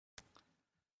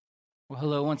Well,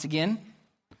 hello once again.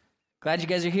 Glad you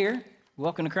guys are here.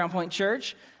 Welcome to Crown Point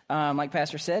Church. Like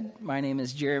Pastor said, my name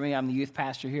is Jeremy. I'm the youth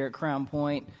pastor here at Crown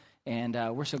Point, and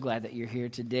we're so glad that you're here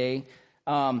today.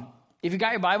 If you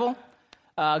got your Bible,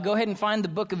 go ahead and find the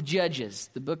book of Judges.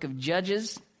 The book of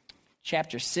Judges,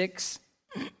 chapter 6.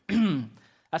 That's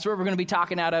what we're going to be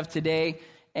talking out of today,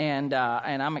 and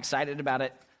I'm excited about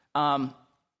it.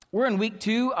 We're in week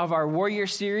 2 of our Warrior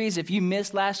series. If you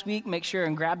missed last week, make sure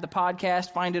and grab the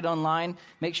podcast, find it online.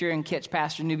 Make sure and catch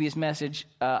Pastor Nubia's message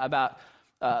about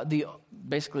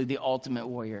basically the ultimate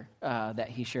warrior that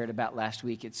he shared about last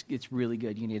week. It's really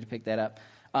good. You need to pick that up.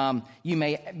 You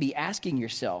may be asking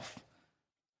yourself,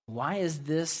 why is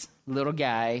this little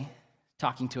guy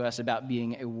talking to us about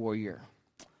being a warrior?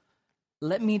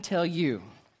 Let me tell you.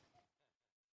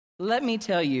 How many of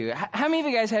you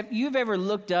guys you've ever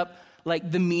looked up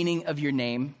like the meaning of your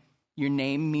name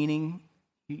meaning?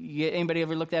 Anybody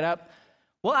ever looked that up?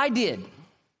 Well, I did.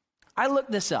 I looked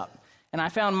this up, and I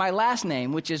found my last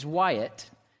name, which is Wyatt.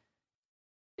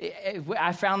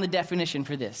 I found the definition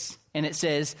for this, and it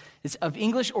says it's of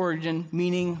English origin,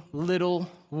 meaning little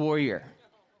warrior.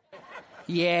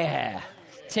 Yeah,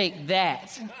 take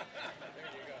that.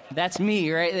 That's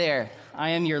me right there.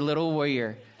 I am your little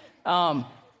warrior.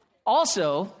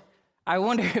 Also, I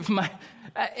wonder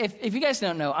if you guys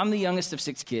don't know, I'm the youngest of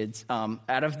 6 kids.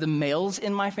 Out of the males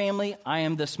in my family, I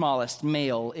am the smallest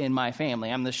male in my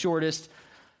family. I'm the shortest,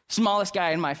 smallest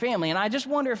guy in my family. And I just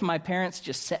wonder if my parents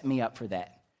just set me up for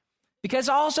that. Because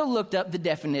I also looked up the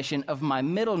definition of my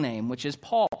middle name, which is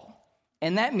Paul.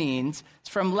 And that means, it's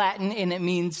from Latin, and it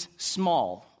means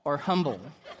small or humble.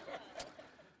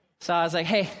 So I was like,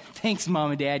 hey, thanks,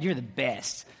 Mom and Dad. You're the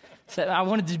best. So I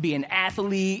wanted to be an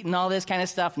athlete and all this kind of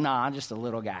stuff. Nah, I'm just a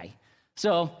little guy.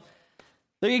 So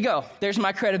there you go. There's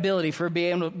my credibility for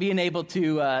being able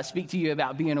to speak to you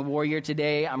about being a warrior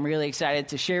today. I'm really excited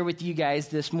to share with you guys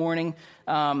this morning.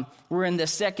 We're in the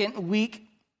second week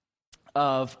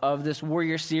of this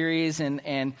warrior series,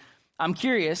 and I'm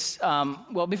curious.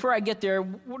 Well, before I get there,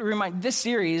 this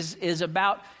series is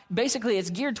about, basically it's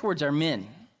geared towards our men.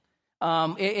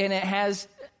 And it has...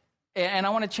 And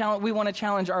we want to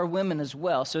challenge our women as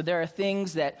well. So there are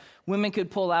things that women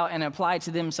could pull out and apply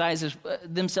to themselves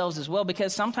as well,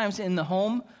 because sometimes in the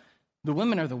home, the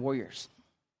women are the warriors.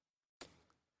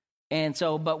 And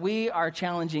so, but we are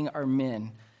challenging our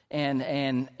men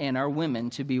and our women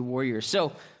to be warriors.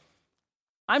 So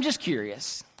I'm just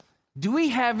curious, do we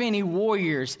have any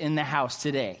warriors in the house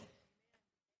today?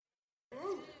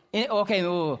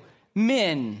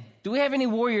 Men, do we have any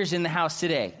warriors in the house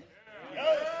today?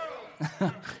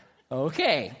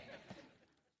 Okay.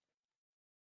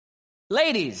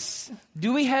 Ladies,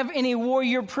 do we have any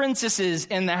warrior princesses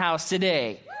in the house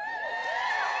today?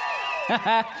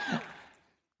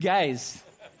 Guys.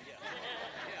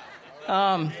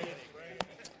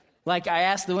 Like I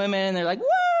asked the women, and they're like, woo!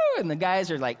 And the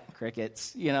guys are like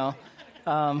crickets, you know.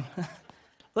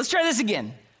 Let's try this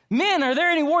again. Men, are there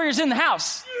any warriors in the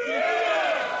house?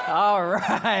 Yeah! All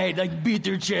right. Like beat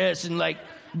their chest and like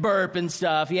burp and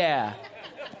stuff, yeah.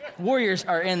 Warriors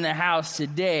are in the house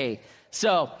today.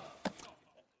 So,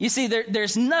 you see,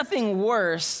 there's nothing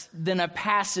worse than a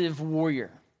passive warrior.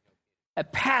 A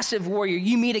passive warrior.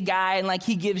 You meet a guy and like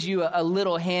he gives you a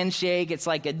little handshake. It's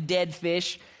like a dead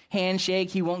fish handshake.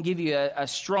 He won't give you a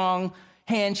strong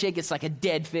handshake. It's like a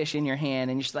dead fish in your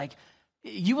hand. And you're just like,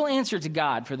 you will answer to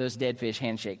God for those dead fish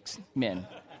handshakes, men.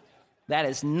 That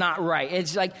is not right.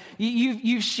 It's like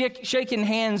you've shaken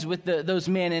hands with those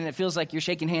men, and it feels like you're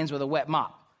shaking hands with a wet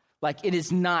mop. Like, it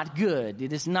is not good.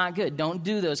 It is not good. Don't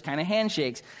do those kind of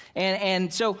handshakes.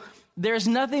 And so there's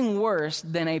nothing worse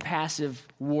than a passive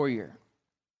warrior,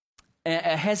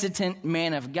 a hesitant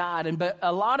man of God. But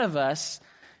a lot of us,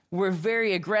 we're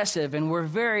very aggressive, and we're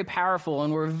very powerful,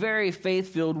 and we're very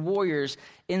faith-filled warriors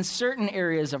in certain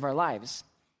areas of our lives.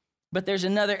 But there's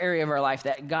another area of our life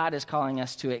that God is calling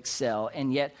us to excel,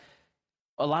 and yet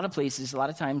a lot of places, a lot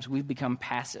of times, we've become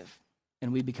passive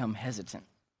and we become hesitant.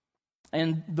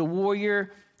 And the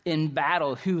warrior in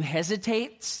battle who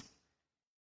hesitates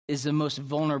is the most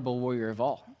vulnerable warrior of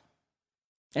all.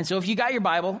 And so if you got your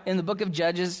Bible, in the book of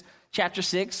Judges, chapter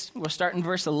 6, we'll start in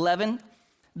verse 11.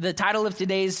 The title of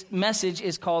today's message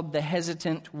is called The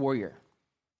Hesitant Warrior.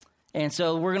 And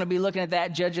so we're going to be looking at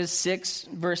that, Judges 6,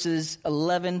 verses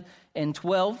 11 and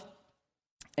 12.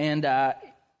 And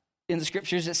in the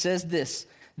scriptures it says this: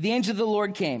 the angel of the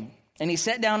Lord came, and he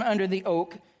sat down under the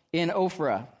oak in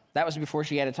Ophrah. That was before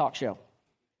she had a talk show.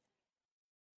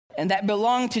 And that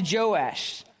belonged to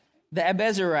Joash, the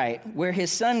Abezerite, where his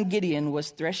son Gideon was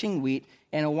threshing wheat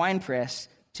in a winepress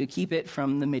to keep it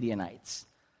from the Midianites.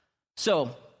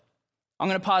 So I'm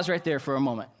going to pause right there for a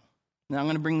moment. Now I'm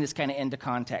going to bring this kind of into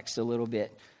context a little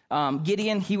bit.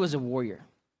 Gideon, he was a warrior,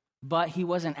 but he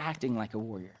wasn't acting like a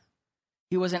warrior.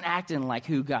 He wasn't acting like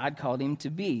who God called him to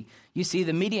be. You see,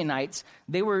 the Midianites,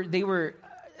 they were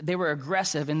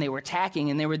aggressive, and they were attacking,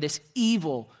 and they were this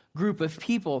evil group of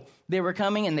people. They were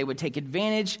coming, and they would take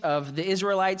advantage of the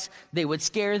Israelites. They would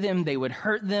scare them. They would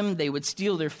hurt them. They would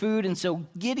steal their food. And so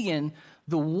Gideon,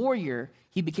 the warrior,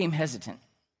 he became hesitant.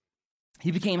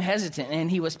 He became hesitant,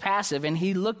 and he was passive, and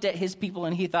he looked at his people,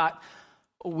 and he thought,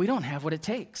 we don't have what it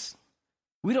takes.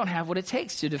 We don't have what it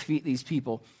takes to defeat these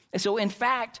people. And so, in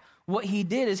fact, what he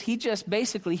did is he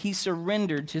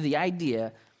surrendered to the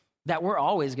idea that we're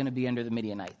always going to be under the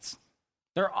Midianites.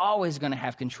 They're always going to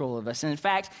have control of us. And in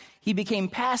fact, he became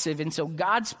passive, and so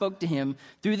God spoke to him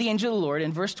through the angel of the Lord.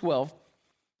 In verse 12,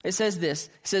 it says this.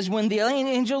 It says, when the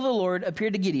angel of the Lord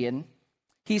appeared to Gideon,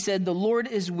 he said, the Lord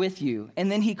is with you.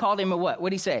 And then he called him a what? What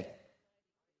did he say?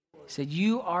 He said,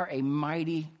 you are a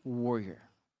mighty warrior.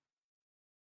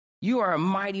 You are a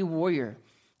mighty warrior.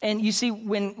 And you see,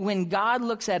 when God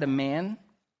looks at a man,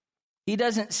 he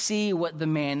doesn't see what the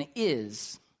man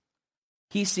is.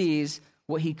 He sees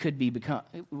what he could become.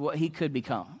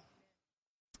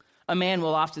 A man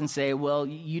will often say, well,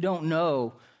 you don't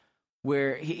know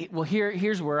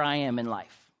here's where I am in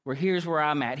life. Or here's where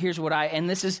I'm at. And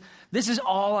this is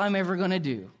all I'm ever going to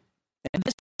do. And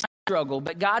this is my struggle,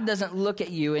 but God doesn't look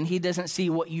at you, and he doesn't see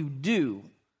what you do.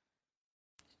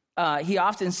 He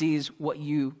often sees what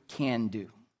you can do.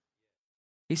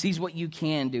 He sees what you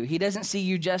can do. He doesn't see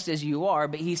you just as you are,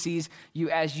 but he sees you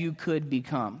as you could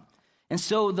become. And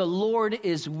so the Lord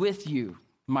is with you,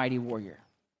 mighty warrior.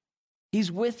 He's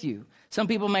with you. Some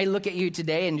people may look at you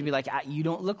today and be like, you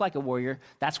don't look like a warrior.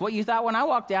 That's what you thought when I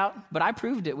walked out, but I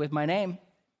proved it with my name.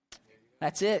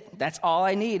 That's it. That's all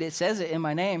I need. It says it in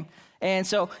my name. And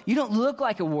so you don't look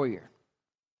like a warrior.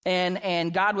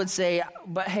 And God would say,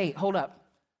 but hey, hold up.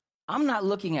 I'm not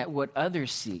looking at what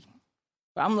others see.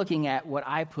 I'm looking at what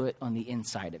I put on the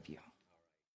inside of you.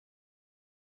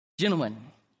 Gentlemen,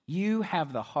 you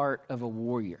have the heart of a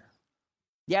warrior.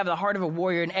 You have the heart of a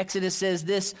warrior. And Exodus says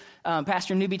this,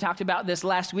 Pastor Newby talked about this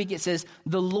last week. It says,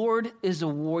 the Lord is a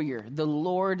warrior. The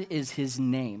Lord is his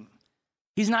name.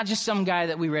 He's not just some guy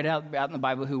that we read out in the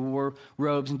Bible who wore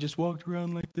robes and just walked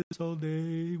around like this all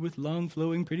day with long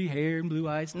flowing pretty hair and blue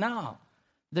eyes. No,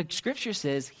 the scripture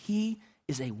says he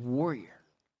is a warrior.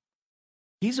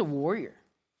 He's a warrior.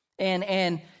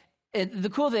 And the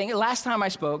cool thing, last time I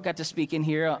spoke, got to speak in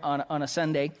here on a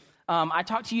Sunday, I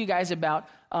talked to you guys about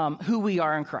who we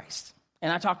are in Christ.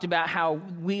 And I talked about how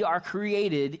we are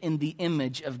created in the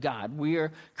image of God. We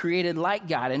are created like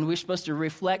God, and we're supposed to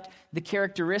reflect the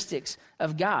characteristics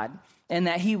of God. And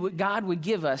that God would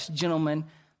give us, gentlemen,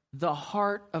 the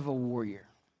heart of a warrior.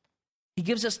 He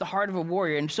gives us the heart of a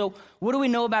warrior. And so what do we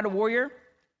know about a warrior?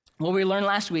 Well, we learned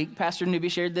last week, Pastor Newby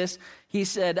shared this. He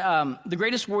said the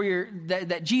greatest warrior,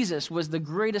 that Jesus was the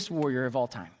greatest warrior of all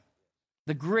time.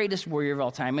 The greatest warrior of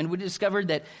all time. And we discovered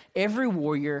that every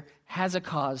warrior has a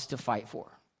cause to fight for.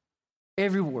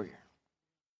 Every warrior.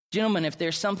 Gentlemen, if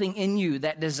there's something in you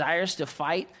that desires to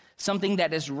fight, something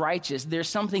that is righteous, there's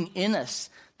something in us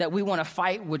that we want to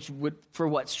fight for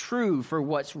what's true, for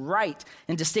what's right,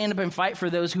 and to stand up and fight for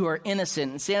those who are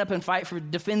innocent, and stand up and fight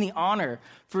defend the honor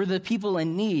for the people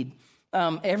in need.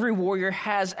 Every warrior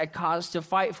has a cause to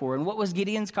fight for. And what was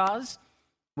Gideon's cause?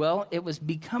 Well, it was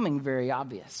becoming very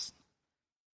obvious.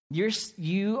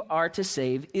 You are to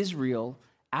save Israel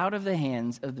out of the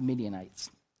hands of the Midianites.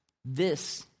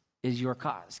 This is your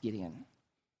cause, Gideon.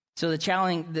 So the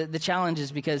challenge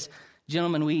is because,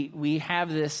 gentlemen, we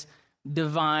have this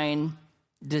divine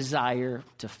desire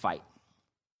to fight.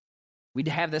 We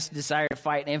have this desire to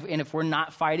fight, and if we're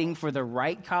not fighting for the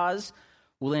right cause,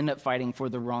 we'll end up fighting for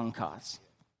the wrong cause.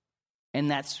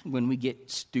 And that's when we get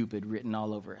stupid written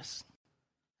all over us.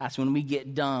 That's when we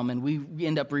get dumb and we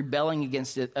end up rebelling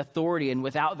against authority, and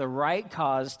without the right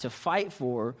cause to fight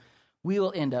for, we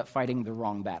will end up fighting the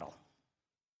wrong battle.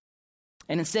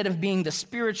 And instead of being the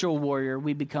spiritual warrior,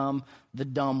 we become the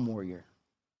dumb warrior.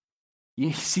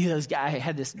 You see those guys. I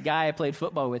had this guy I played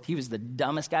football with. He was the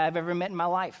dumbest guy I've ever met in my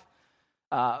life.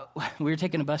 We were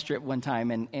taking a bus trip one time,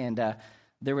 and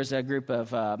there was a group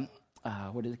of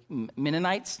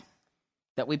Mennonites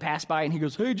that we passed by, and he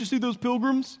goes, "Hey, did you see those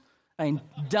pilgrims?" I mean,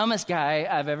 dumbest guy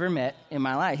I've ever met in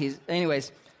my life.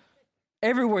 Anyways,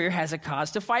 every warrior has a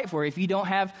cause to fight for. If you don't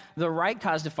have the right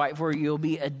cause to fight for, you'll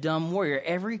be a dumb warrior.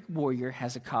 Every warrior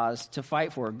has a cause to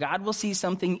fight for. God will see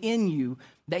something in you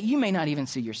that you may not even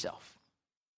see yourself.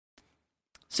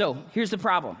 So here's the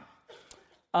problem.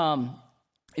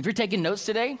 If you're taking notes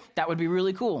today, that would be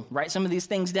really cool. Write some of these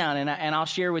things down, and I'll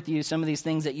share with you some of these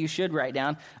things that you should write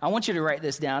down. I want you to write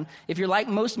this down. If you're like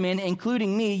most men,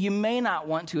 including me, you may not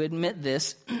want to admit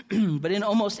this, but in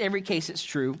almost every case it's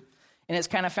true, and it's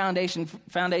kind of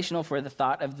foundational for the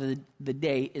thought of the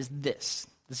day is this.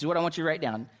 This is what I want you to write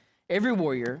down. Every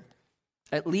warrior,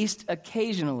 at least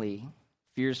occasionally,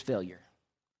 fears failure.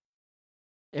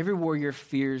 Every warrior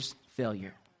fears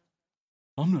failure.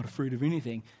 I'm not afraid of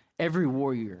anything. Every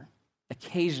warrior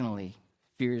occasionally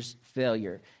fears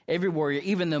failure. Every warrior,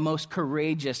 even the most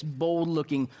courageous,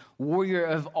 bold-looking warrior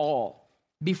of all,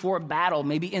 before battle,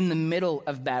 maybe in the middle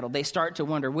of battle, they start to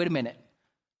wonder, wait a minute,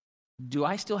 do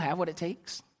I still have what it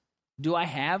takes? Do I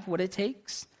have what it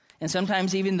takes? And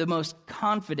sometimes even the most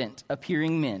confident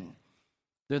appearing men,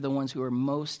 they're the ones who are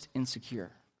most insecure.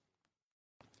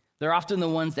 They're often the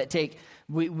ones that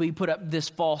we put up this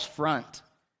false front,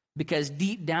 because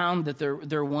deep down that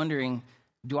they're wondering,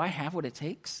 do I have what it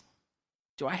takes?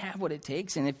 Do I have what it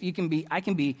takes? And if I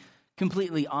can be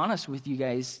completely honest with you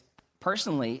guys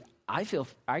personally, I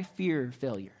fear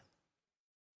failure.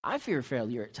 I fear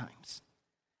failure at times.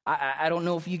 I don't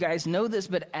know if you guys know this,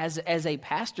 but as a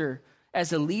pastor,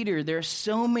 as a leader, there are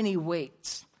so many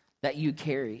weights that you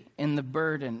carry, and the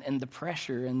burden and the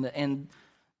pressure and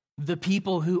the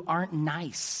people who aren't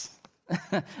nice.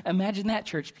 Imagine that,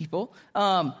 church people.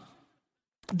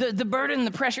 The burden,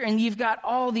 the pressure, and you've got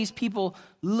all these people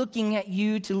looking at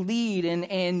you to lead,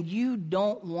 and you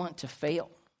don't want to fail.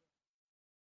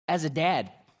 As a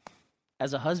dad,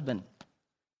 as a husband,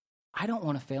 I don't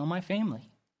want to fail my family.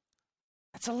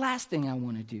 That's the last thing I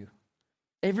want to do.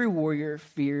 Every warrior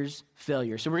fears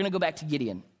failure. So we're going to go back to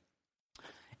Gideon.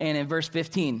 And in verse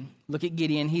 15, look at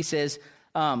Gideon. He says,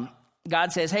 God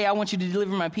says, hey, I want you to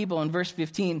deliver my people. In verse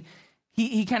 15,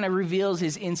 he kind of reveals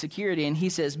his insecurity, and he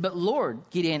says, but Lord,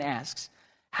 Gideon asks,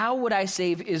 how would I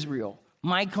save Israel?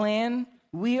 My clan,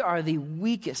 we are the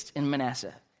weakest in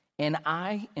Manasseh, and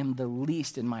I am the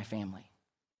least in my family.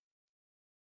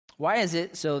 Why is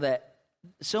it so that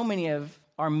so many of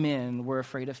our men were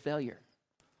afraid of failure?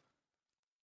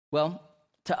 Well,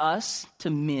 to us, to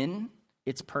men,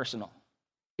 it's personal.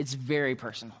 It's very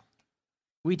personal.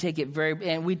 We take it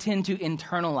and we tend to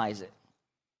internalize it.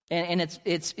 And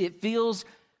it feels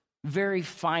very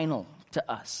final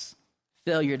to us.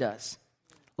 Failure does.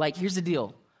 Like, here's the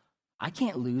deal. I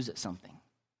can't lose at something.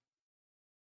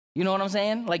 You know what I'm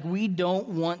saying? Like, we don't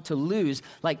want to lose.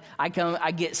 Like, I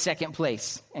get second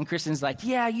place. And Kristen's like,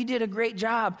 yeah, you did a great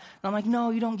job. And I'm like, no,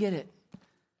 you don't get it.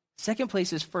 Second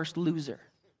place is first loser.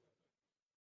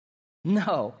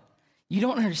 No, you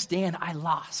don't understand. I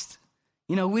lost.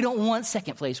 You know, we don't want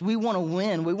second place. We want to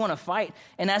win. We want to fight.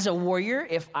 And as a warrior,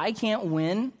 if I can't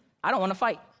win, I don't want to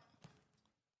fight.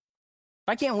 If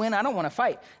I can't win, I don't want to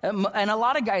fight. And a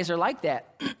lot of guys are like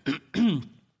that.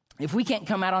 If we can't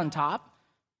come out on top,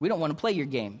 we don't want to play your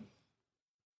game.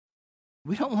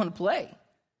 We don't want to play.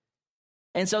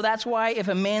 And so that's why if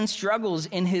a man struggles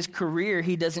in his career,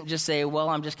 he doesn't just say, well,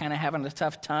 I'm just kind of having a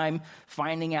tough time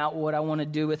finding out what I want to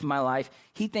do with my life.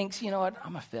 He thinks, you know what,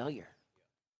 I'm a failure.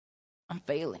 I'm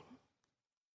failing.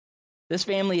 This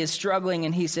family is struggling,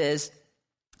 and he says,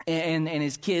 and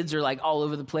his kids are like all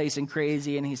over the place and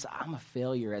crazy, and he's, I'm a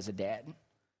failure as a dad.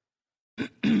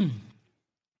 And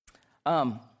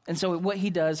so what he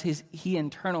does is he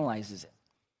internalizes it,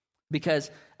 because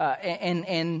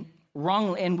and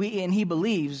he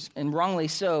believes, and wrongly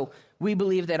so, we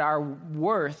believe that our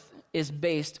worth is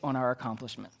based on our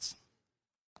accomplishments.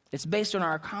 It's based on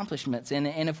our accomplishments. And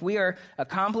if we are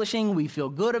accomplishing, we feel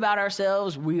good about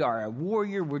ourselves. We are a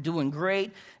warrior. We're doing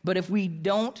great. But if we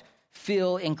don't, we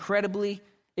feel incredibly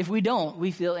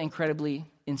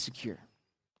insecure.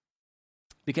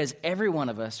 Because every one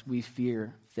of us, we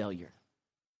fear failure.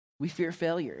 We fear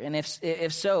failure. And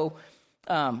if so,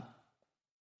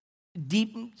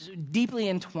 deeply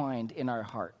entwined in our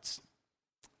hearts.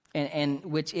 And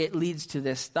which it leads to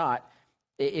this thought.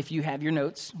 If you have your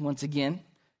notes, once again,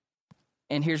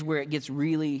 and here's where it gets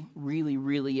really, really,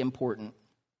 really important.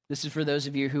 This is for those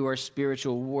of you who are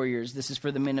spiritual warriors. This is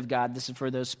for the men of God. This is for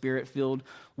those spirit-filled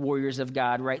warriors of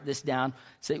God. Write this down.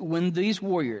 Say, when your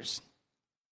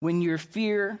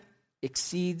fear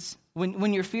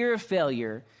of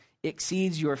failure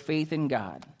exceeds your faith in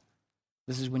God,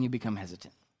 this is when you become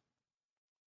hesitant.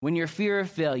 When your fear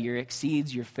of failure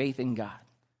exceeds your faith in God,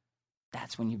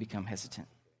 that's when you become hesitant.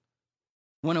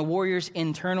 When a warrior's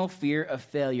internal fear of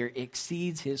failure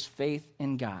exceeds his faith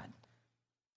in God,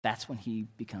 that's when he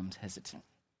becomes hesitant.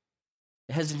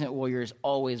 The hesitant warrior is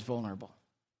always vulnerable.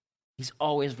 He's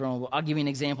always vulnerable. I'll give you an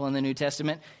example in the New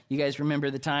Testament. You guys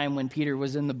remember the time when Peter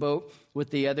was in the boat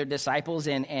with the other disciples,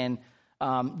 and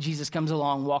Jesus comes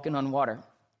along walking on water.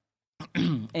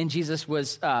 And Jesus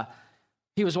was,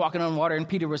 he was walking on water, and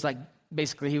Peter was like,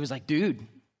 basically, he was like, dude,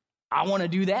 I want to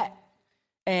do that.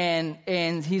 And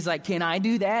he's like, can I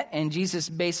do that? And Jesus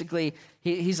basically,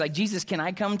 he's like, Jesus, can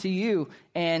I come to you?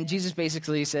 And Jesus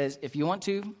basically says, if you want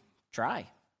to, try.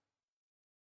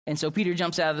 And so Peter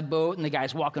jumps out of the boat, and the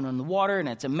guy's walking on the water, and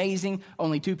it's amazing.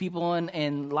 Only two people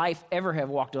in life ever have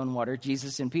walked on water,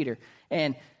 Jesus and Peter.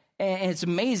 And it's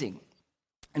amazing.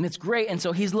 And it's great. And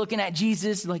so he's looking at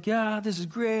Jesus like, yeah, this is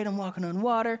great. I'm walking on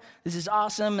water. This is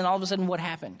awesome. And all of a sudden, what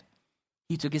happened?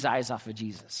 He took his eyes off of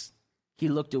Jesus. He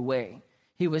looked away.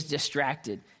 He was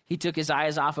distracted. He took his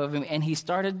eyes off of him, and he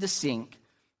started to sink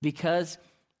because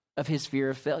of his fear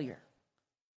of failure.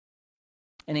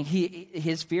 And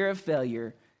his fear of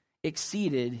failure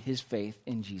exceeded his faith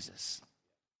in Jesus.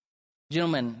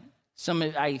 Gentlemen,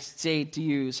 I say to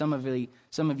you, some of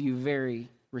you very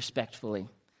respectfully,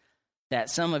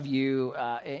 that some of you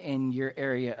in your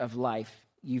area of life,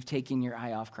 you've taken your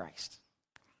eye off Christ.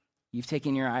 You've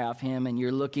taken your eye off him, and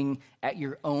you're looking at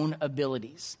your own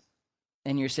abilities.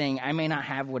 And you're saying, I may not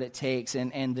have what it takes.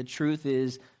 And the truth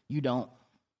is, you don't.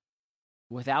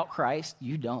 Without Christ,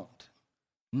 you don't.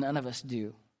 None of us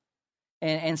do.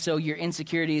 And so your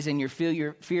insecurities and your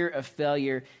fear of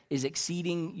failure is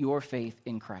exceeding your faith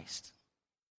in Christ.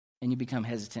 And you become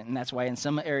hesitant. And that's why in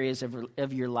some areas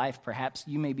of your life, perhaps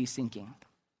you may be sinking.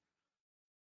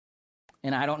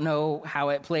 And I don't know how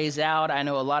it plays out. I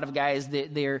know a lot of guys,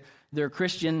 they're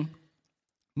Christian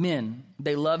men.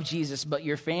 They love Jesus, but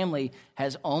your family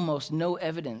has almost no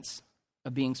evidence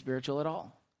of being spiritual at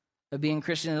all, of being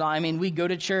Christian at all. I mean, we go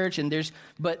to church,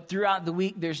 but throughout the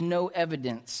week, there's no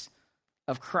evidence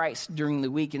of Christ during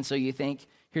the week. And so you think,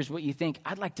 here's what you think: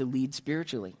 I'd like to lead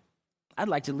spiritually. I'd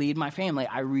like to lead my family.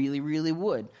 I really, really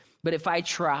would. But if I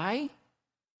try,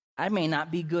 I may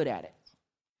not be good at it.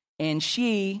 And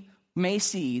she may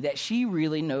see that she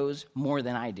really knows more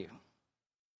than I do.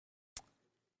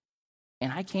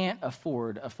 And I can't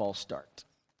afford a false start.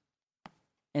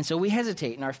 And so we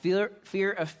hesitate, and our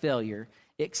fear of failure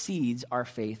exceeds our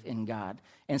faith in God.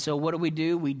 And so what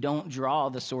do? We don't draw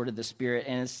the sword of the Spirit,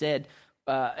 and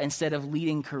instead of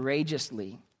leading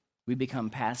courageously, we become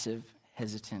passive,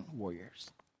 hesitant warriors.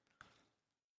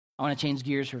 I want to change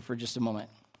gears here for just a moment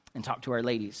and talk to our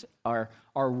ladies, our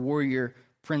warrior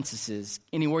princesses.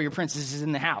 Any warrior princesses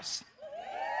in the house?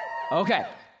 Okay,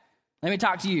 let me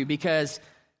talk to you, because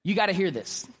you got to hear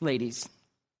this, ladies.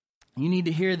 You need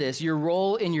to hear this. Your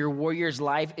role in your warrior's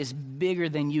life is bigger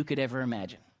than you could ever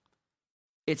imagine.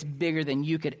 It's bigger than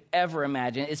you could ever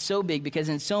imagine. It's so big because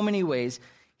in so many ways,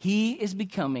 he is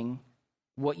becoming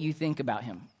what you think about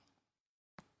him.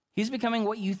 He's becoming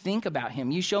what you think about him.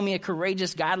 You show me a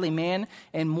courageous, godly man,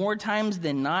 and more times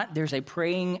than not, there's a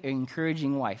praying,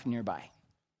 encouraging wife nearby.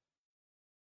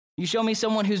 You show me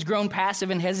someone who's grown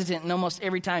passive and hesitant, and almost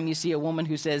every time you see a woman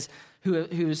who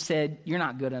said, you're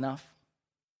not good enough.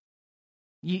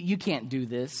 You can't do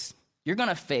this. You're going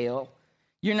to fail.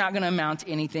 You're not going to amount to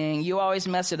anything. You always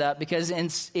mess it up, because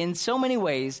in so many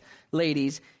ways,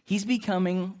 ladies, he's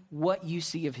becoming what you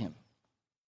see of him.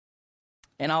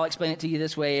 And I'll explain it to you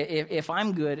this way. If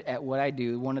I'm good at what I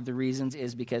do, one of the reasons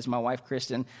is because my wife,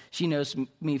 Kristen, she knows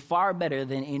me far better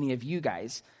than any of you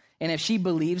guys. And if she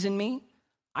believes in me,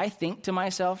 I think to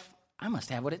myself, I must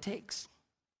have what it takes.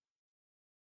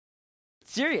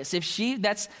 Serious.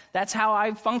 That's how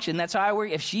I function. That's how I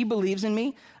work. If she believes in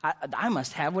me, I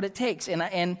must have what it takes.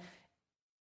 And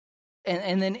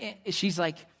then she's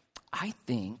like, I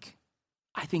think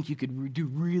you could do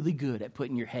really good at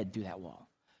putting your head through that wall.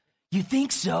 You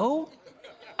think so?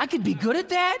 I could be good at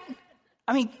that?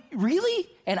 I mean, really?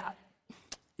 And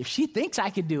if she thinks I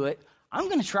could do it, I'm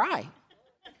going to try.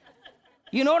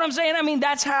 You know what I'm saying? I mean,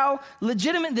 that's how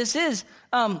legitimate this is.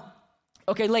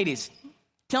 Okay, ladies,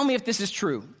 tell me if this is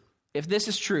true. If this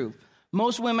is true.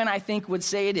 Most women, I think, would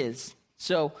say it is.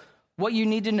 So what you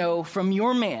need to know from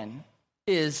your man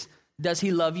is, does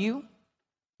he love you?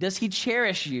 Does he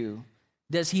cherish you?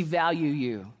 Does he value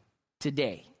you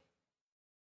today?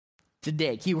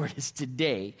 Today. Keyword is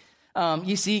today.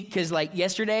 You see, because like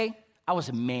yesterday, I was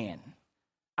a man.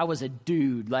 I was a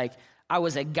dude. Like, I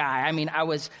was a guy. I mean, I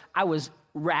was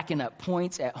racking up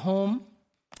points at home.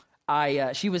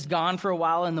 She was gone for a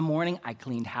while in the morning. I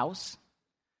cleaned house.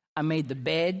 I made the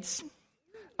beds.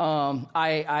 When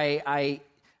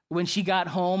she got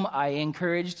home, I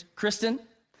encouraged Kristen.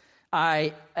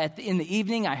 In the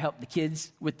evening, I helped the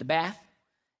kids with the bath.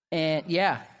 And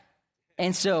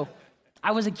so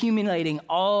I was accumulating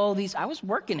all these. I was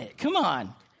working it. Come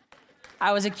on.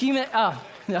 I was accumulating. Oh,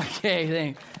 okay.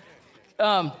 Thanks.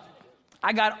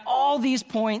 I got all these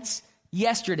points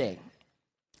yesterday.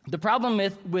 The problem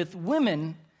with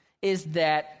women is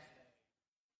that,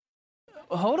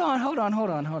 hold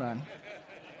on.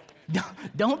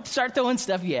 Don't start throwing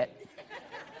stuff yet.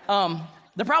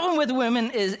 The problem with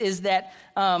women is that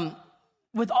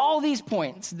with all these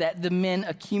points that the men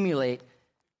accumulate,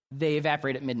 they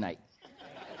evaporate at midnight.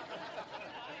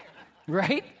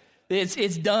 Right?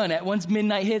 It's done. Once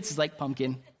midnight hits, it's like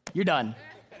pumpkin. You're done.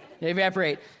 They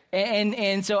evaporate.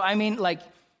 And so, I mean, like,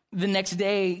 the next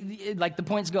day, like, the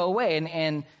points go away,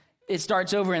 and it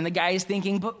starts over, and the guy is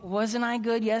thinking, but wasn't I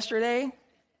good yesterday?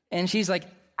 And she's like,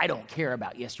 I don't care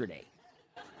about yesterday.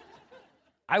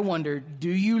 I wonder, do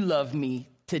you love me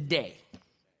today?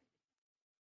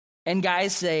 And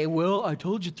guys say, well, I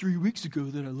told you 3 weeks ago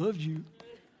that I loved you,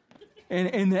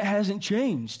 and that hasn't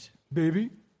changed, baby.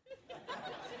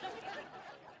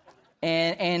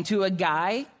 And to a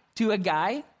guy,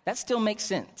 that still makes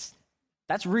sense.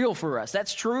 That's real for us.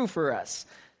 That's true for us.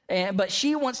 But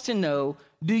she wants to know,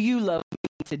 do you love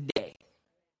me today?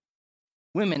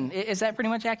 Women, is that pretty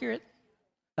much accurate?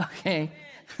 Okay.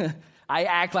 I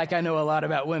act like I know a lot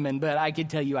about women, but I can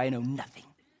tell you I know nothing.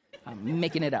 I'm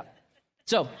making it up.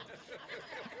 So,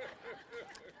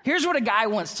 here's what a guy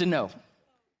wants to know.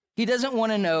 He doesn't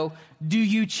want to know, do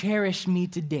you cherish me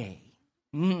today?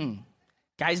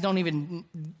 Guys don't even,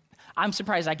 I'm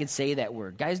surprised I could say that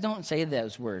word. Guys don't say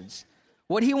those words.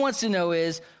 What he wants to know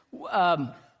is,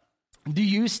 do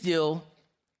you still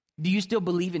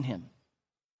believe in him?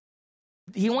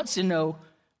 He wants to know,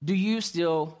 do you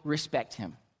still respect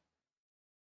him?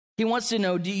 He wants to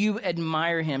know, do you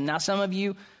admire him? Now, some of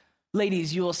you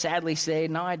ladies, you will sadly say,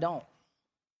 no, I don't.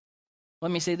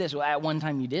 Let me say this. Well, at one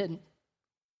time you did.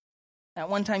 At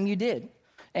one time you did.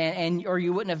 And or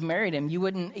you wouldn't have married him. You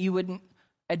wouldn't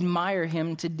admire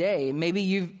him today. Maybe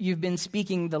you've been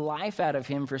speaking the life out of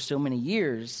him for so many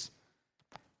years.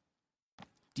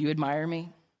 Do you admire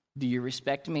me? Do you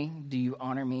respect me? Do you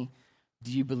honor me?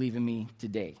 Do you believe in me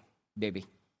today, baby?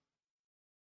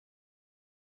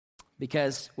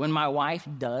 Because when my wife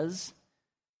does,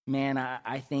 man,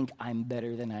 I think I'm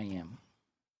better than I am.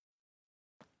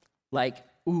 Like,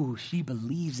 ooh, she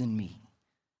believes in me.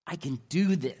 I can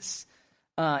do this.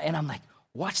 And I'm like,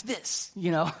 watch this,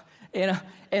 you know.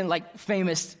 And like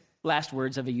famous last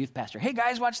words of a youth pastor. Hey,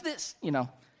 guys, watch this, you know.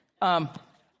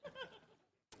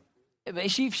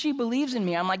 She believes in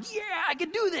me. I'm like, yeah, I can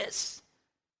do this.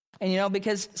 And, you know,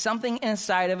 because something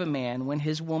inside of a man, when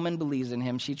his woman believes in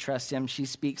him, she trusts him, she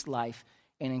speaks life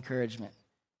and encouragement.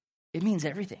 It means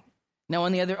everything. Now,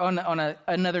 on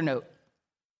another note,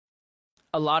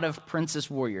 a lot of princess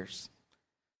warriors,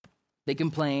 they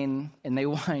complain and they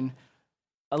whine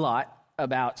a lot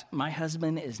about, my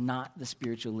husband is not the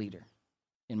spiritual leader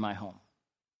in my home.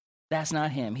 That's not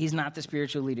him. He's not the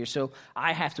spiritual leader. So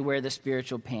I have to wear the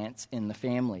spiritual pants in the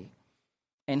family.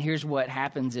 And here's what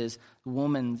happens is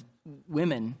women,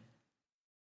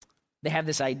 they have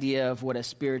this idea of what a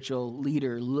spiritual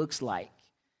leader looks like.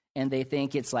 And they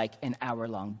think it's like an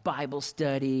hour-long Bible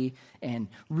study and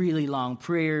really long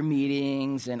prayer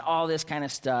meetings and all this kind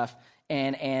of stuff.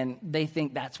 And they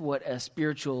think that's what a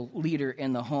spiritual leader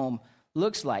in the home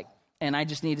looks like. And I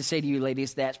just need to say to you,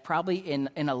 ladies, that's probably in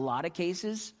a lot of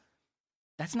cases,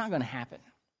 that's not going to happen.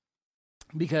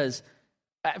 Because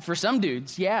for some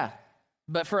dudes, yeah.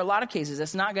 But for a lot of cases,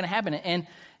 that's not going to happen. And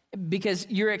because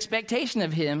your expectation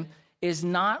of him is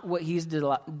not what he's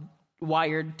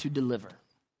wired to deliver.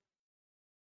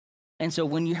 And so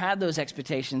when you have those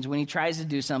expectations, when he tries to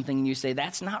do something and you say,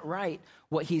 that's not right,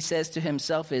 what he says to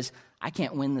himself is, I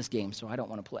can't win this game, so I don't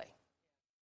want to play.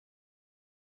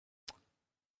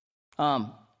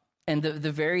 And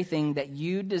the very thing that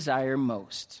you desire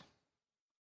most,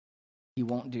 he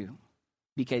won't do,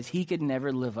 because he could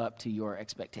never live up to your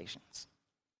expectations.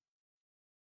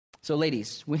 So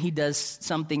ladies, when he does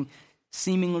something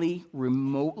seemingly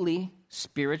remotely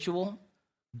spiritual,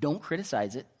 don't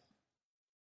criticize it.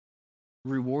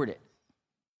 Reward it.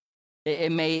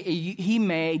 He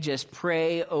may just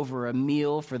pray over a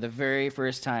meal for the very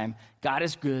first time. God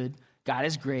is good. God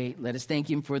is great. Let us thank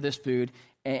him for this food.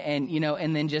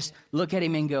 And then just look at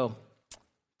him and go,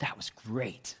 that was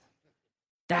great.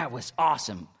 That was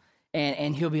awesome.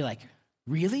 And he'll be like,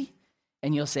 really?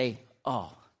 And you'll say,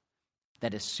 oh,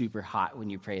 that is super hot when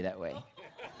you pray that way.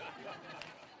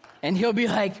 And he'll be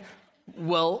like,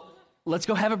 well, let's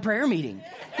go have a prayer meeting,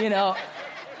 you know.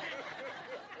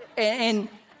 And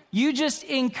you just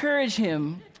encourage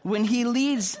him when he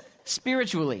leads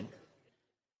spiritually.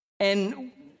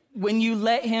 And when you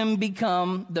let him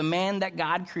become the man that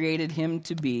God created him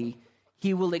to be,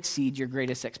 he will exceed your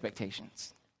greatest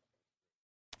expectations.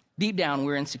 Deep down,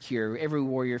 we're insecure. Every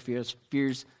warrior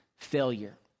fears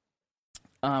failure.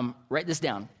 Write this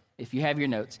down if you have your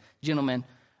notes. Gentlemen,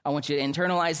 I want you to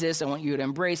internalize this. I want you to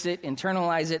embrace it,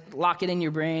 internalize it, lock it in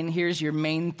your brain. Here's your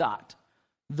main thought.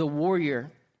 The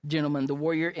warrior, gentlemen, the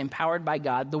warrior empowered by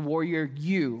God, the warrior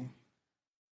you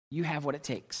have what it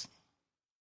takes.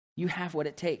 You have what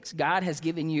it takes. God has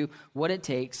given you what it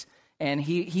takes, and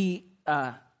He's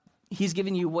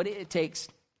given you what it takes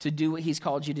to do what He's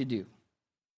called you to do.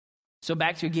 So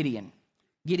back to Gideon.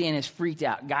 Gideon is freaked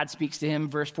out. God speaks to him,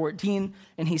 verse 14,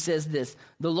 and he says this,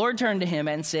 "The Lord turned to him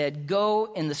and said,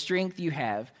 'Go in the strength you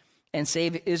have and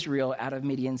save Israel out of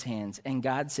Midian's hands.' And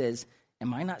God says,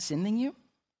 'Am I not sending you?'"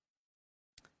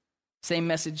 Same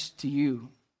message to you,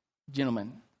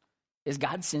 gentlemen. Is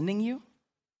God sending you?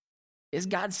 Is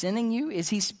God sending you? Is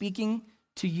He speaking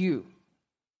to you?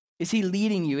 Is He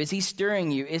leading you? Is He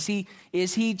stirring you? Is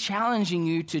He challenging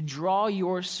you to draw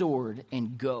your sword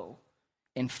and go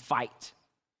and fight?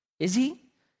 Is He?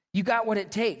 You got what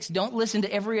it takes. Don't listen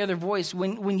to every other voice.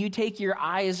 When you take your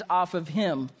eyes off of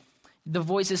Him, the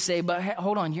voices say, "But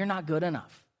hold on, you're not good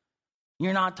enough.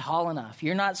 You're not tall enough.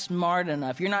 You're not smart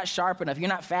enough. You're not sharp enough. You're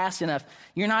not fast enough.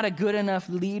 You're not a good enough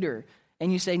leader."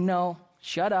 And you say, "No,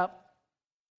 shut up.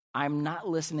 I'm not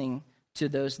listening to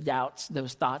those doubts,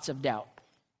 those thoughts of doubt.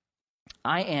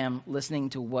 I am listening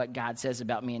to what God says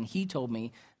about me, and He told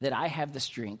me that I have the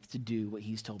strength to do what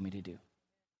He's told me to do."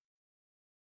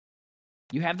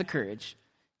 You have the courage.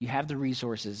 You have the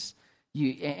resources.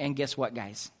 And guess what,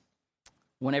 guys?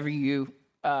 Whenever you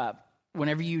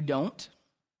don't,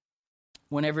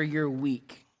 whenever you're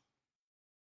weak,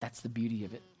 that's the beauty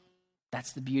of it.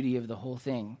 That's the beauty of the whole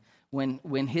thing.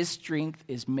 When His strength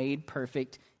is made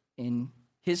perfect in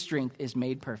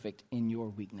your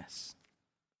weakness.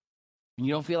 And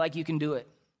you don't feel like you can do it.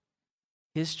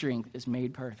 His strength is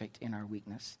made perfect in our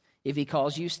weakness. If He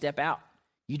calls you, step out.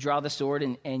 You draw the sword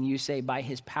and you say, "By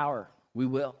His power,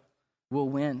 we'll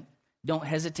win." Don't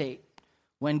hesitate.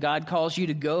 When God calls you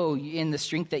to go in the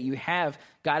strength that you have,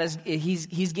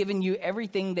 He's given you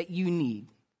everything that you need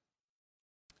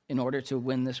in order to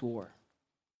win this war.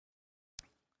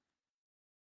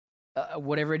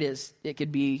 Whatever it is, it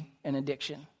could be an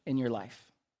addiction in your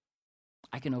life.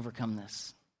 I can overcome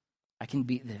this. I can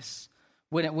beat this.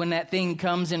 When that thing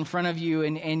comes in front of you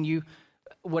and you,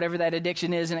 whatever that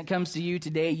addiction is, and it comes to you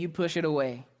today, you push it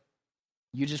away.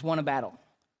 You just won a battle.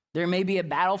 There may be a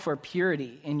battle for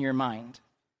purity in your mind,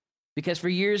 because for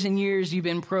years and years you've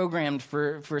been programmed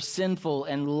for sinful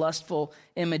and lustful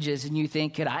images, and you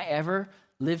think, could I ever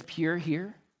live pure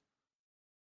here?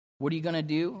 What are you going to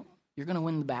do? You're going to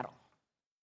win the battle.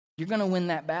 You're going to win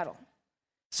that battle.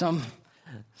 Some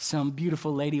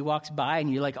beautiful lady walks by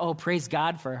and you're like, "Oh, praise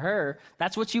God for her."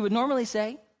 That's what you would normally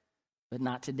say, but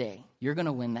not today. You're going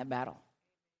to win that battle.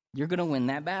 You're going to win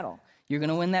that battle. You're going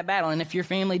to win that battle. And if your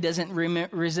family doesn't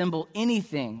resemble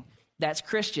anything that's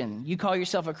Christian, you call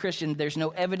yourself a Christian, there's no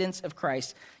evidence of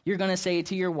Christ, you're going to say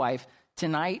to your wife,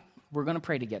 "Tonight, we're going to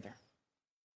pray together.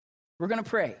 We're going to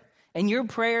pray." And your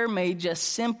prayer may just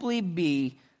simply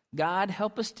be, "God,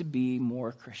 help us to be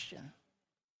more Christian."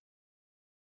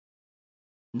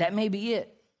 That may be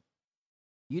it.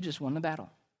 You just won the battle.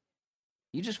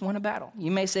 You just won a battle.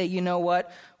 You may say, "You know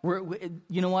what? We're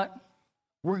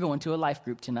going to a life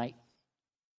group tonight.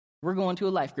 We're going to a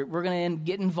life group. We're going to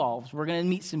get involved. We're going to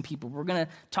meet some people. We're going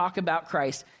to talk about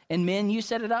Christ." And men, you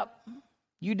set it up.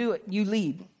 You do it. You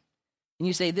lead. And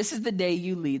you say, "This is the day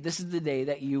you lead. This is the day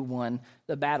that you won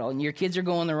the battle." And your kids are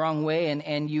going the wrong way,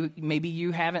 and maybe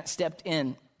you haven't stepped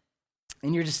in.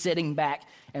 And you're just sitting back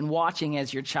and watching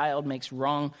as your child makes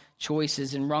wrong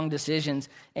choices and wrong decisions.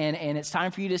 And it's time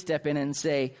for you to step in and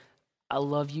say, "I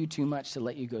love you too much to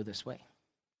let you go this way."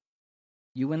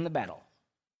 You win the battle.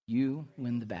 You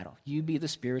win the battle. You be the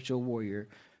spiritual warrior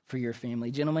for your family.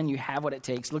 Gentlemen, you have what it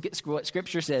takes. Look at what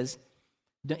Scripture says.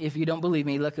 If you don't believe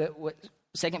me, look at what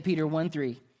 2 Peter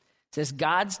 1:3 says.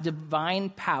 God's divine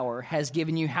power has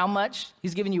given you how much?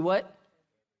 He's given you what?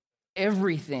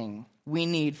 Everything we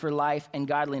need for life and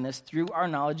godliness through our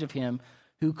knowledge of Him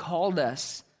who called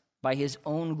us by His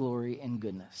own glory and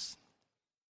goodness.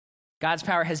 God's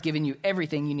power has given you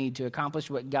everything you need to accomplish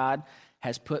what God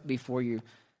has put before you.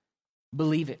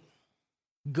 Believe it.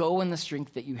 Go in the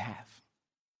strength that you have.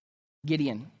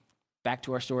 Gideon, back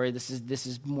to our story. This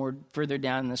is more further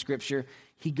down in the Scripture.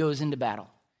 He goes into battle.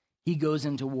 He goes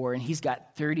into war, and he's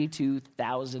got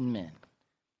 32,000 men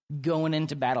going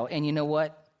into battle. And you know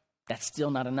what? That's still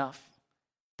not enough.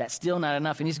 That's still not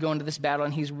enough. And he's going to this battle,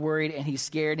 and he's worried, and he's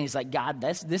scared, and he's like, "God,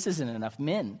 this isn't enough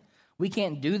men. We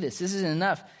can't do this. This isn't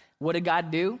enough." What did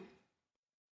God do?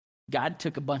 God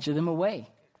took a bunch of them away.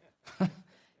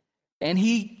 And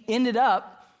he ended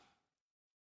up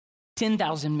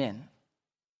 10,000 men.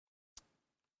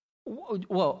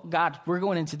 Well, God, we're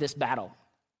going into this battle.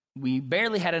 We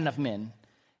barely had enough men,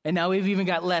 and now we've even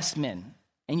got less men,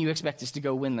 and you expect us to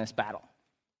go win this battle.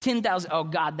 10,000, oh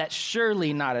God, that's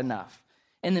surely not enough.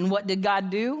 And then what did God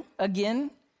do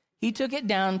again? He took it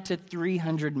down to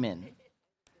 300 men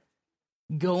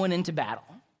going into battle.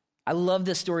 I love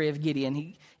the story of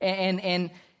Gideon.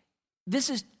 And this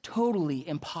is totally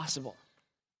impossible.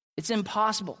 It's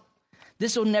impossible.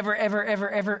 This will never, ever, ever,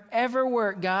 ever, ever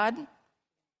work, God.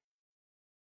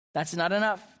 That's not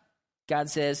enough. God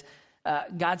says,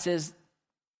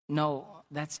 no,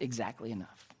 that's exactly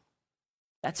enough.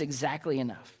 That's exactly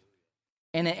enough.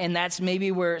 And that's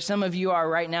maybe where some of you are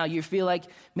right now. You feel like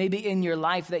maybe in your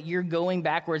life that you're going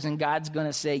backwards, and God's going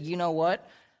to say, you know what?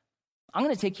 I'm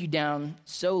going to take you down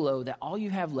so low that all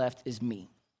you have left is me.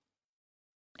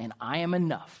 And I am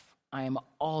enough. I am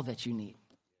all that you need.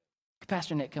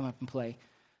 Pastor Nick, come up and play.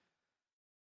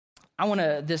 I want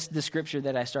to, the scripture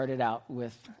that I started out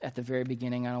with at the very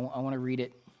beginning, I want to read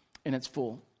it in its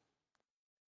full.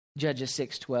 Judges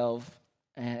 6:12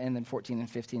 and then 14 and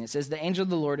 15. It says, the angel of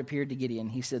the Lord appeared to Gideon.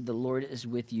 He said, the Lord is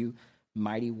with you,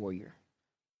 mighty warrior.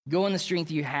 Go in the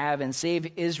strength you have and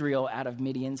save Israel out of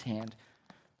Midian's hand.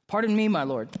 Pardon me, my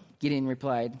Lord, Gideon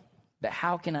replied, but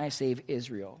how can I save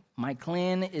Israel? My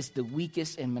clan is the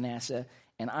weakest in Manasseh,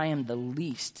 and I am the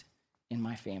least in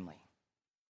my family.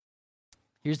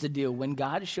 Here's the deal. When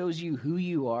God shows you who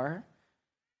you are,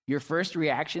 your first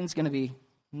reaction is going to be,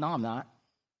 no, I'm not.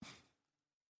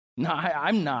 No,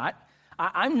 I'm not.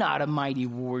 I'm not a mighty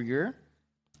warrior.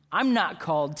 I'm not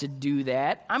called to do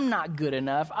that. I'm not good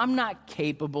enough. I'm not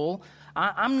capable.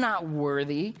 I'm not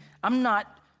worthy. I'm not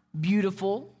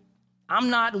beautiful.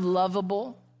 I'm not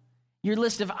lovable. Your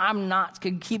list of I'm nots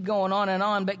could keep going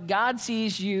on, but God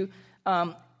sees you,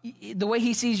 the way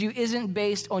he sees you isn't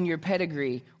based on your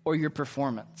pedigree or your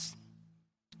performance.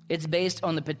 It's based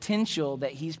on the potential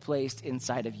that he's placed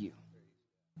inside of you.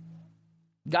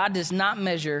 God does not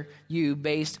measure you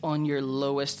based on your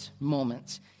lowest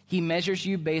moments. He measures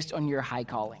you based on your high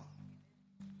calling.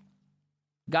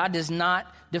 God does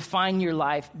not define your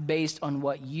life based on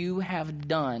what you have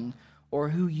done or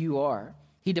who you are.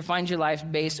 He defines your life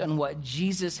based on what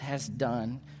Jesus has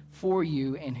done for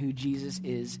you and who Jesus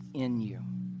is in you.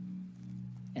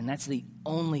 And that's the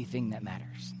only thing that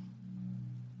matters.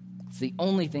 It's the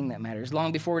only thing that matters.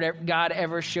 Long before God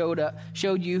ever showed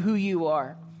you who you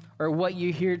are or what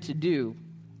you're here to do,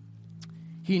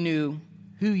 he knew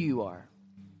who you are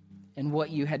and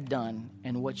what you had done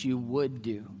and what you would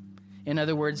do. In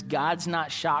other words, God's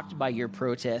not shocked by your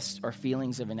protests or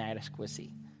feelings of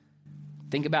inadequacy.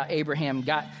 Think about Abraham.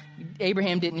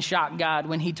 Abraham didn't shock God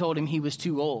when he told him he was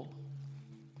too old.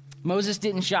 Moses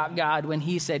didn't shock God when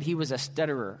he said he was a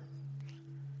stutterer.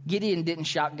 Gideon didn't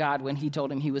shock God when he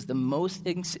told him he was the most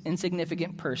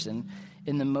insignificant person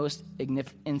in the most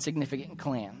insignificant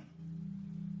clan.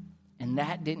 And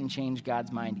that didn't change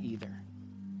God's mind either.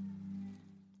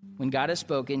 When God has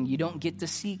spoken, you don't get to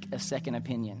seek a second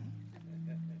opinion,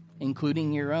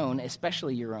 including your own,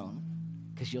 especially your own,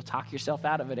 because you'll talk yourself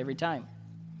out of it every time.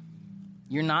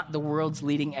 You're not the world's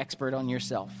leading expert on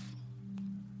yourself.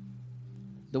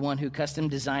 The one who custom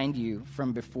designed you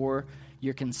from before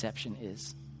your conception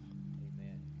is.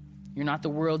 Amen. You're not the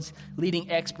world's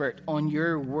leading expert on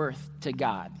your worth to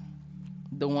God.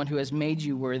 The one who has made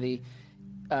you worthy,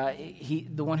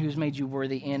 the one who's made you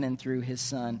worthy in and through his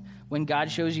son. When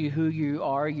God shows you who you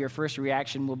are, your first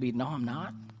reaction will be, no, I'm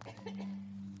not.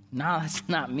 No, that's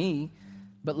not me.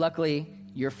 But luckily,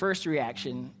 your first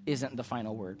reaction isn't the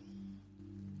final word.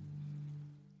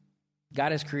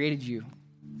 God has created you,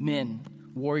 men,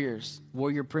 warriors,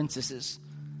 warrior princesses,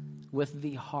 with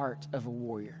the heart of a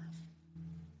warrior.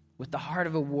 With the heart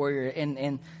of a warrior.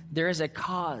 And there is a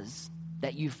cause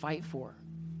that you fight for,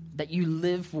 that you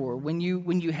live for. When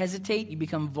you hesitate, you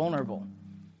become vulnerable.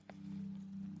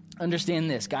 Understand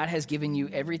this. God has given you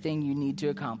everything you need to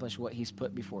accomplish what he's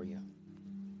put before you.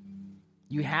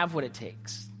 You have what it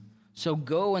takes. So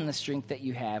go in the strength that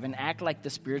you have and act like the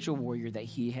spiritual warrior that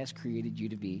he has created you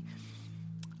to be.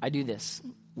 I do this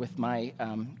with my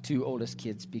two oldest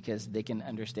kids because they can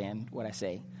understand what I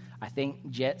say. I think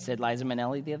Jet said Liza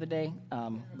Minnelli the other day,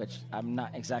 which I'm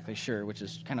not exactly sure, which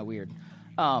is kind of weird.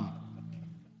 I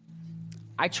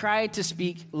try to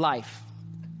speak life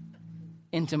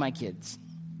into my kids.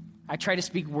 I try to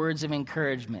speak words of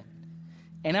encouragement.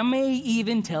 And I may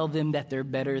even tell them that they're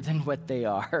better than what they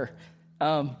are.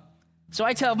 So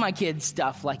I tell my kids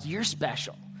stuff like, you're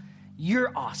special.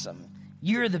 You're awesome.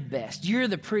 You're the best. You're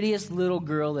the prettiest little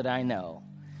girl that I know.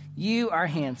 You are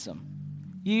handsome.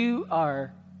 You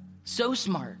are so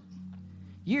smart.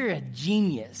 you're a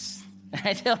genius.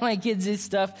 I tell my kids this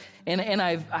stuff, and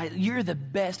you're the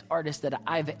best artist that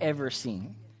I've ever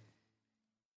seen.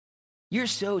 You're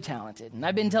so talented. And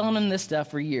I've been telling them this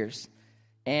stuff for years.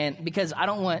 And because I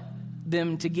don't want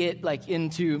them to get like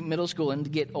into middle school and to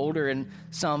get older and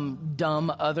some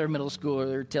dumb other middle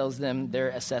schooler tells them their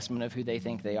assessment of who they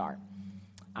think they are.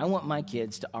 I want my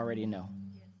kids to already know.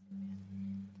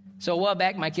 So a while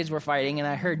back, my kids were fighting, and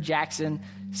I heard Jackson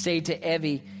say to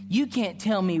Evie, "You can't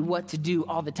tell me what to do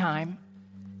all the time."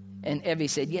 And Evie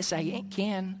said, "Yes, I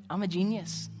can. I'm a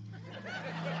genius."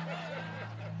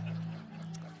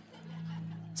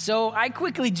 So I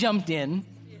quickly jumped in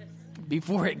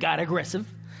before it got aggressive.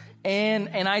 And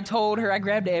I told her, I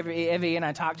grabbed Evie and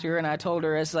I talked to her and I told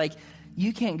her, it's like,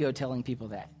 you can't go telling people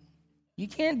that. You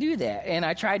can't do that. And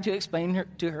I tried to explain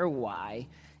to her why.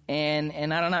 And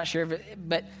I'm not sure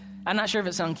if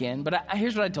it sunk in, but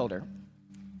here's what I told her.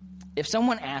 If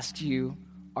someone asks you,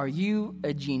 "Are you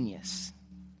a genius?"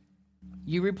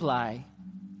 you reply,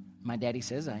 "My daddy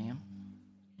says I am."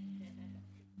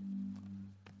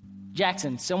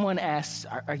 Jackson, someone asks,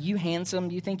 are you handsome?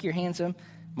 Do you think you're handsome?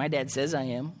 My dad says I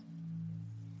am.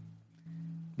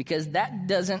 Because that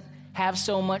doesn't have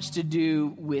so much to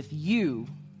do with you.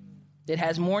 It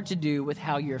has more to do with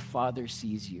how your Father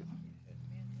sees you.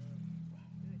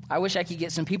 I wish I could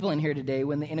get some people in here today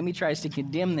when the enemy tries to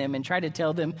condemn them and try to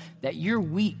tell them that you're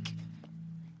weak.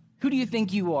 Who do you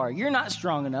think you are? You're not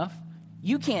strong enough.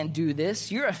 You can't do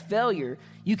this. You're a failure.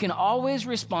 You can always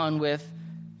respond with,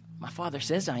 "My Father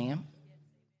says I am."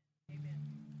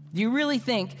 Do you really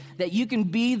think that you can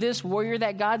be this warrior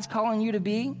that God's calling you to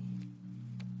be?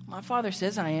 My Father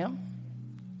says I am.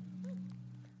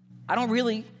 I don't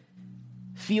really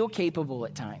feel capable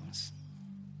at times,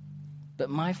 but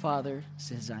my Father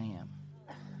says I am.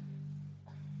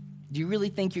 Do you really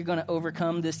think you're going to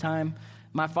overcome this time?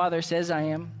 My Father says I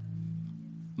am.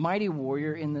 Mighty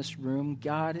warrior in this room,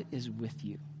 God is with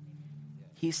you.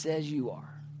 He says you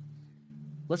are.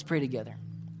 Let's pray together.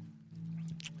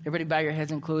 Everybody bow your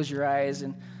heads and close your eyes.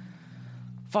 And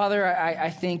Father, I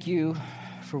thank you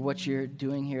for what you're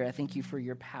doing here. I thank you for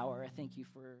your power. I thank you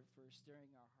for stirring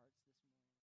our hearts.